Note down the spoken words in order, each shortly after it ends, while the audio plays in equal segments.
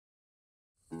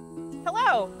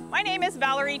Hello, my name is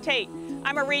Valerie Tate.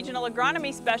 I'm a regional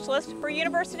agronomy specialist for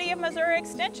University of Missouri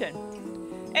Extension.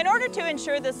 In order to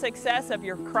ensure the success of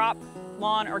your crop,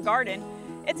 lawn, or garden,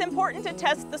 it's important to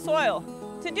test the soil.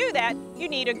 To do that, you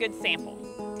need a good sample.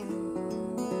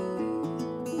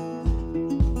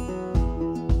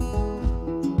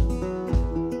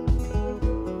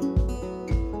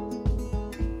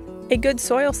 A good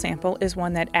soil sample is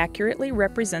one that accurately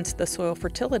represents the soil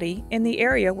fertility in the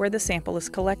area where the sample is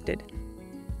collected.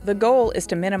 The goal is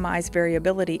to minimize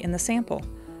variability in the sample.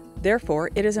 Therefore,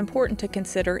 it is important to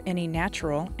consider any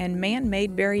natural and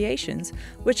man-made variations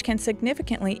which can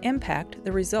significantly impact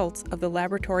the results of the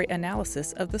laboratory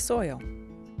analysis of the soil.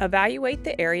 Evaluate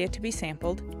the area to be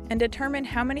sampled and determine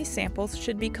how many samples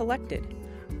should be collected.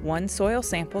 One soil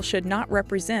sample should not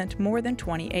represent more than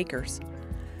 20 acres.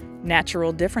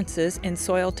 Natural differences in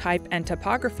soil type and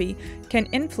topography can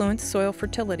influence soil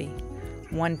fertility.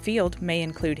 One field may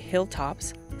include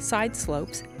hilltops, side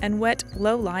slopes, and wet,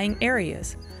 low-lying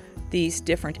areas. These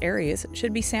different areas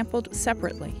should be sampled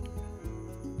separately.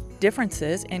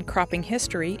 Differences in cropping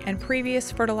history and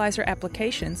previous fertilizer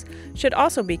applications should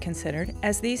also be considered,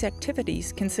 as these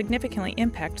activities can significantly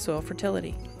impact soil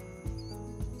fertility.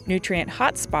 Nutrient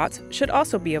hotspots should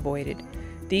also be avoided.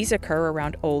 These occur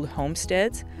around old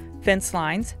homesteads, fence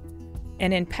lines,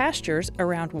 and in pastures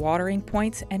around watering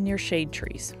points and near shade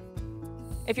trees.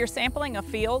 If you're sampling a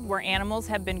field where animals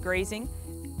have been grazing,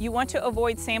 you want to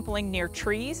avoid sampling near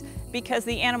trees because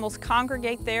the animals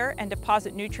congregate there and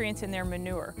deposit nutrients in their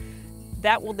manure.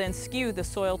 That will then skew the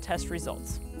soil test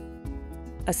results.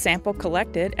 A sample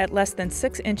collected at less than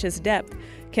 6 inches depth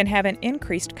can have an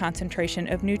increased concentration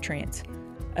of nutrients.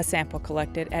 A sample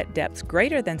collected at depths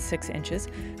greater than 6 inches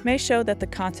may show that the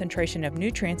concentration of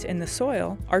nutrients in the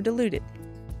soil are diluted.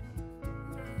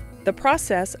 The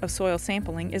process of soil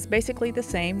sampling is basically the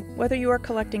same whether you are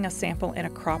collecting a sample in a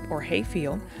crop or hay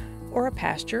field, or a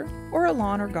pasture, or a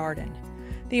lawn or garden.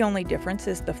 The only difference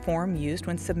is the form used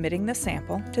when submitting the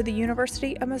sample to the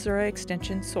University of Missouri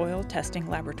Extension Soil Testing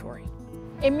Laboratory.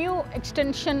 MU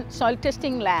Extension Soil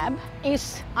Testing Lab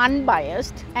is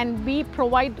unbiased, and we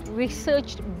provide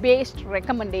research-based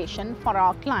recommendation for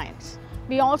our clients.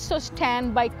 We also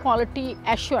stand by quality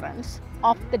assurance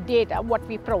of the data what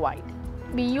we provide.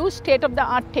 We use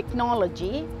state-of-the-art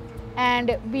technology,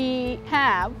 and we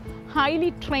have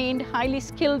highly trained, highly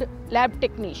skilled lab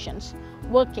technicians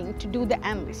working to do the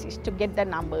analysis to get the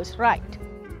numbers right.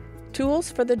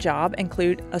 Tools for the job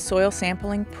include a soil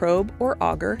sampling probe or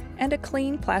auger and a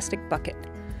clean plastic bucket.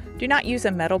 Do not use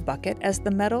a metal bucket, as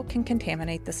the metal can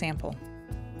contaminate the sample.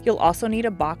 You'll also need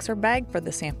a box or bag for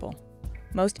the sample.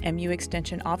 Most MU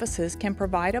Extension offices can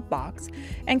provide a box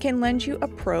and can lend you a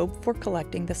probe for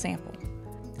collecting the sample.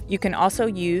 You can also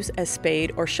use a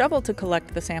spade or shovel to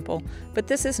collect the sample, but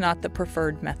this is not the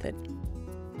preferred method.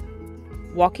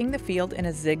 Walking the field in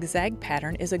a zigzag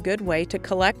pattern is a good way to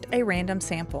collect a random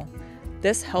sample.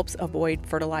 This helps avoid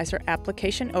fertilizer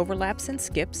application overlaps and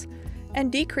skips,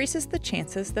 and decreases the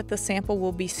chances that the sample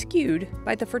will be skewed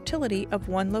by the fertility of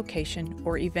one location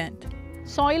or event.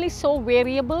 Soil is so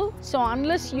variable, so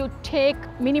unless you take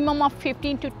minimum of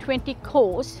 15 to 20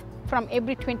 cores from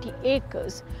every 20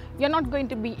 acres, you're not going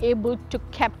to be able to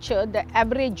capture the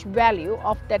average value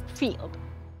of that field.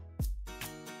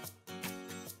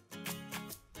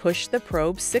 Push the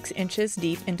probe 6 inches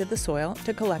deep into the soil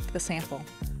to collect the sample.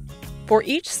 For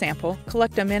each sample,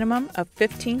 collect a minimum of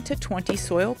 15 to 20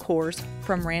 soil cores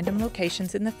from random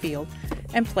locations in the field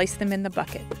and place them in the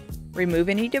bucket. Remove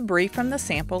any debris from the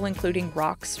sample, including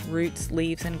rocks, roots,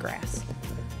 leaves, and grass.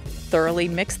 Thoroughly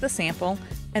mix the sample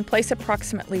and place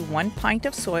approximately 1 pint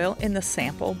of soil in the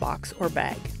sample box or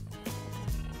bag.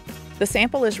 The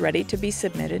sample is ready to be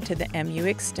submitted to the MU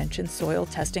Extension Soil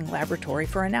Testing Laboratory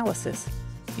for analysis.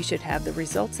 You should have the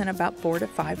results in about 4 to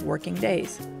 5 working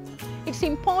days. It's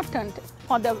important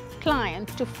for the client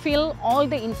to fill all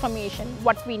the information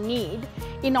what we need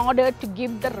in order to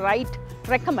give the right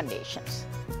recommendations.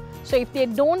 So if they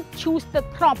don't choose the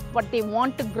crop what they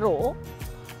want to grow,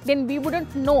 then we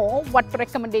wouldn't know what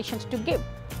recommendations to give.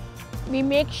 We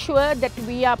make sure that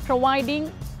we are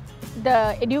providing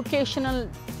the educational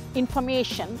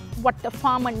information what the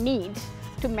farmer needs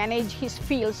to manage his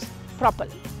fields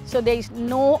properly. So there is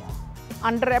no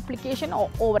under-application or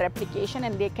over-application,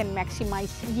 and they can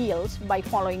maximize yields by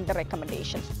following the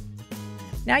recommendations.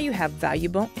 Now you have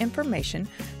valuable information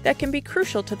that can be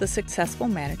crucial to the successful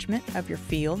management of your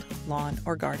field, lawn,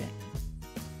 or garden.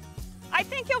 I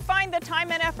think you'll find the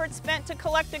time and effort spent to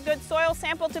collect a good soil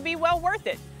sample to be well worth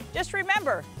it. Just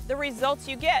remember, the results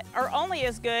you get are only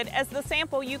as good as the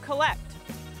sample you collect.